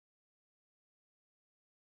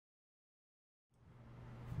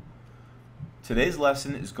Today's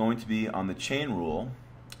lesson is going to be on the chain rule,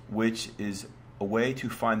 which is a way to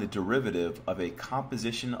find the derivative of a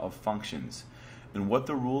composition of functions. And what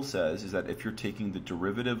the rule says is that if you're taking the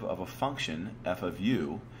derivative of a function, f of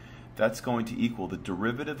u, that's going to equal the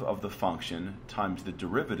derivative of the function times the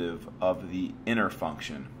derivative of the inner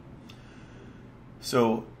function.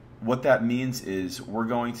 So what that means is we're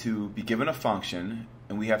going to be given a function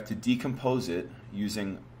and we have to decompose it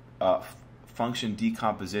using function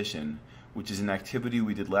decomposition, which is an activity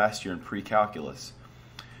we did last year in pre-calculus.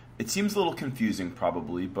 It seems a little confusing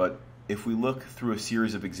probably, but if we look through a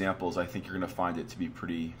series of examples, I think you're going to find it to be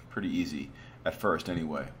pretty easy, at first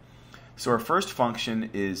anyway. So our first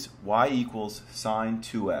function is y equals sine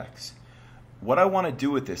 2x. What I want to do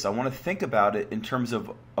with this, I want to think about it in terms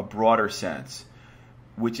of a broader sense,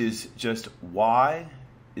 which is just y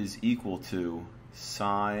is equal to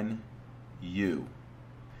sine u.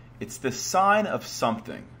 It's the sine of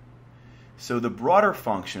something. So the broader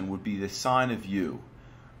function would be the sine of u.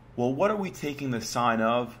 Well, what are we taking the sine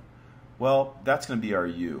of? Well, that's going to be our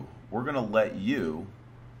u. We're going to let u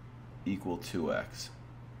equal 2x.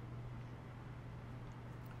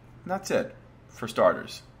 And that's it, for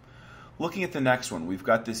starters. Looking at the next one, we've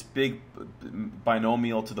got this big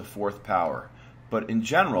binomial to the fourth power. But in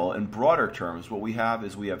general, in broader terms, what we have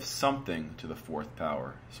is we have something to the fourth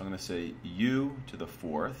power. So I'm going to say u to the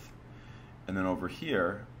fourth. And then over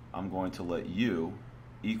here, I'm going to let u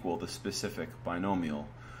equal the specific binomial,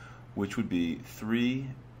 which would be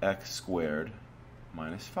 3x squared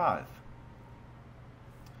minus 5.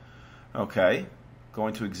 Okay,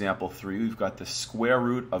 going to example 3, we've got the square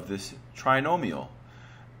root of this trinomial.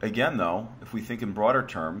 Again, though, if we think in broader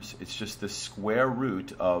terms, it's just the square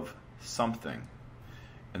root of something.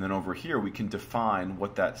 And then over here, we can define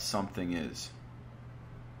what that something is.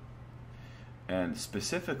 And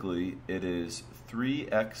specifically, it is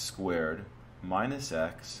 3x squared minus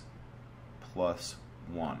x plus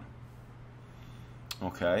 1.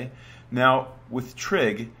 Okay? Now, with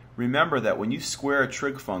trig, remember that when you square a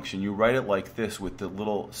trig function, you write it like this with the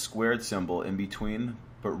little squared symbol in between,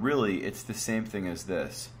 but really it's the same thing as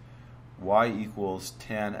this. Y equals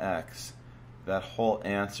tan x, that whole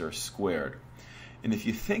answer squared. And if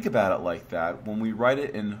you think about it like that, when we write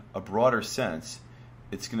it in a broader sense,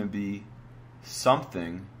 it's going to be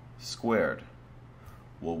something squared.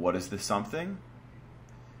 Well, what is the something?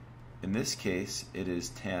 In this case, it is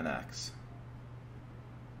tan x.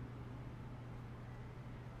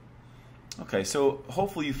 Okay, so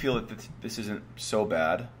hopefully you feel that this isn't so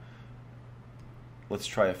bad. Let's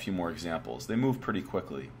try a few more examples. They move pretty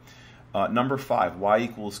quickly. Number 5, y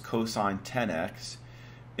equals cosine 10x.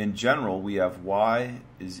 In general, we have y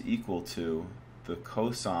is equal to the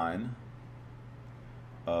cosine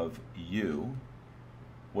of u.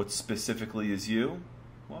 What specifically is u?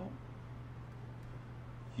 Well,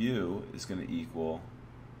 u is going to equal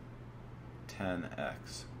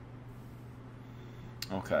 10x.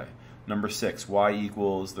 Okay. Number 6, y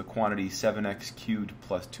equals the quantity 7x cubed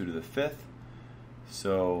plus 2 to the 5th.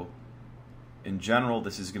 So, in general,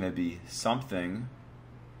 this is going to be something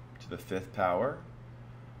to the 5th power.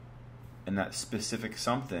 And that specific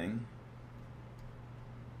something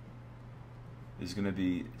is going to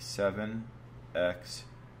be 7x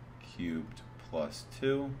cubed plus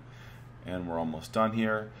 2. And we're almost done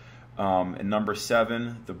here. And number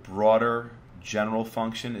 7, the broader general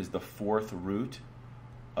function is the fourth root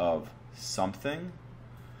of something.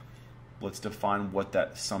 Let's define what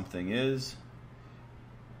that something is.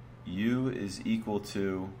 U is equal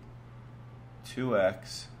to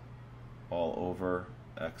 2x all over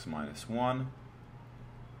x minus 1.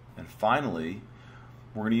 And finally,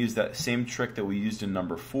 we're going to use that same trick that we used in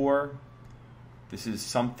number 4. This is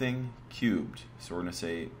something cubed. So we're going to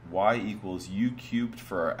say y equals u cubed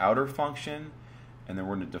for our outer function, and then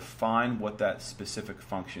we're going to define what that specific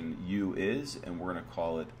function u is, and we're going to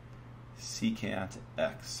call it secant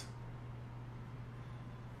x.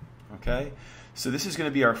 Okay? So this is going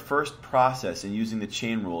to be our first process in using the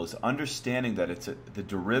chain rule, is understanding that it's the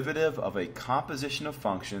derivative of a composition of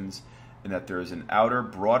functions, and that there is an outer,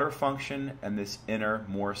 broader function and this inner,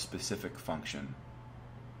 more specific function.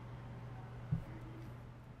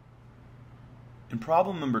 In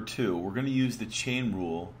problem number 2, we're going to use the chain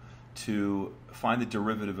rule to find the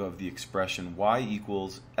derivative of the expression y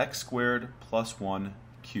equals x squared plus 1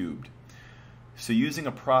 cubed. So using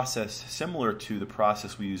a process similar to the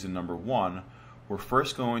process we use in number 1, we're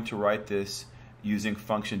first going to write this using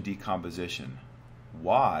function decomposition.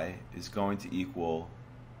 Y is going to equal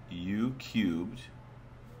u cubed,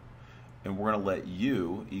 and we're going to let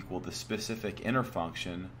u equal the specific inner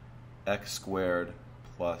function x squared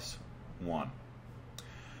plus 1.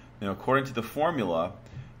 Now, according to the formula,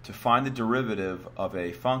 to find the derivative of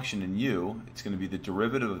a function in u, it's going to be the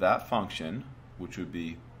derivative of that function, which would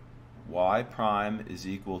be y prime is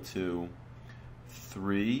equal to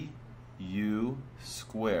 3u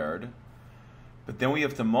squared. But then we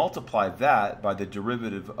have to multiply that by the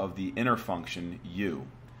derivative of the inner function u.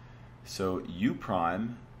 So u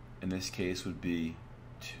prime, in this case, would be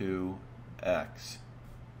 2x.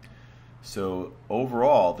 So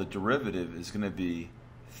overall, the derivative is going to be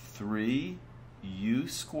 3u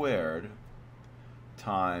squared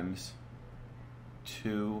times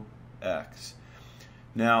 2x.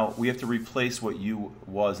 Now, we have to replace what u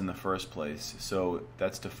was in the first place. So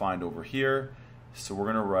that's defined over here. So we're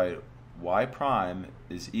going to write y prime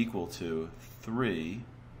is equal to 3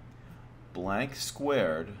 blank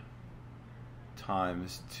squared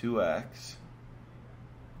times 2x.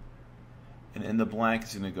 And in the blank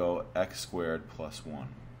is going to go x squared plus 1,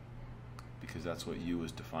 because that's what u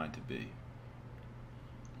is defined to be.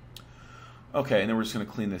 Okay, and then we're just going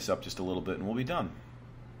to clean this up just a little bit and we'll be done.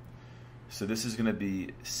 So this is going to be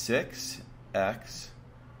 6x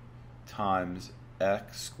times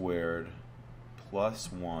x squared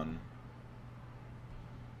plus 1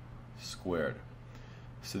 squared.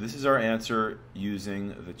 So this is our answer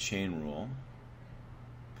using the chain rule.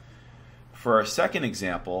 For our second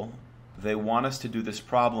example, they want us to do this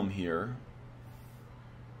problem here,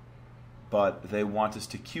 but they want us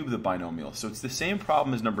to cube the binomial. So it's the same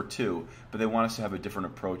problem as number 2, but they want us to have a different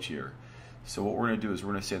approach here. So what we're going to do is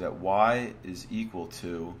we're going to say that y is equal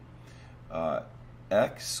to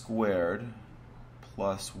x squared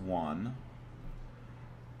plus 1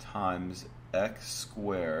 times x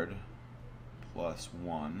squared plus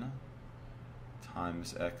 1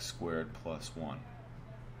 times x squared plus 1.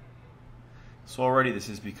 So already this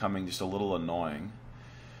is becoming just a little annoying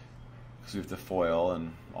because we have to FOIL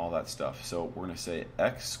and all that stuff. So we're going to say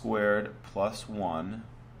x squared plus 1.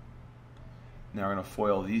 Now we're going to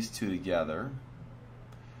FOIL these two together.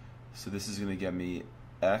 So this is going to get me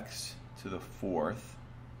x to the 4th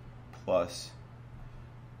plus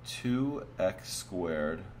 2x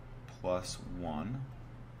squared plus 1.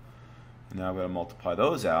 And now I'm going to multiply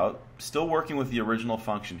those out. Still working with the original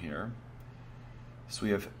function here. So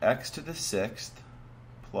we have x to the 6th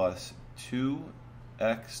plus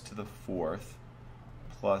 2x to the 4th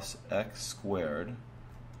plus x squared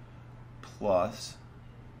plus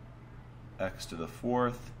x to the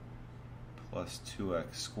 4th plus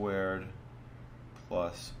 2x squared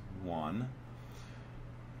plus 1.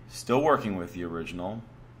 Still working with the original.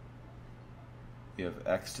 We have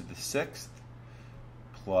x to the 6th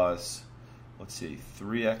plus, let's see,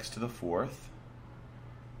 3x to the 4th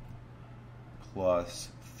plus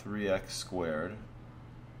 3x squared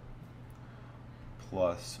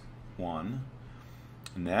plus 1.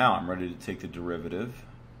 Now I'm ready to take the derivative.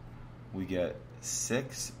 We get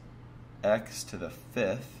 6x to the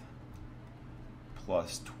 5th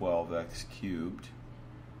plus 12x cubed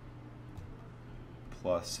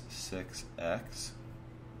plus 6x.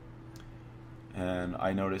 And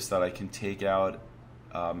I notice that I can take out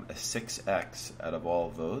a 6x out of all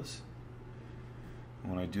of those.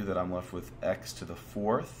 When I do that, I'm left with x to the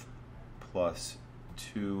 4th plus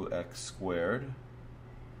 2x squared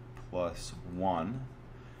plus 1.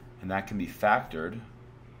 And that can be factored.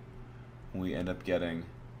 We end up getting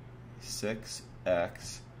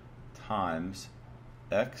 6x times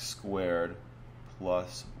x squared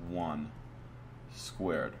plus 1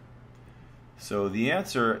 squared. So the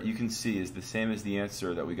answer, you can see, is the same as the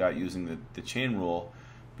answer that we got using the chain rule,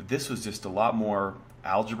 but this was just a lot more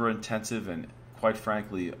algebra intensive and, quite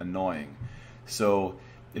frankly, annoying. So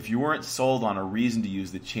if you weren't sold on a reason to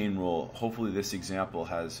use the chain rule, hopefully this example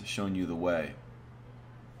has shown you the way.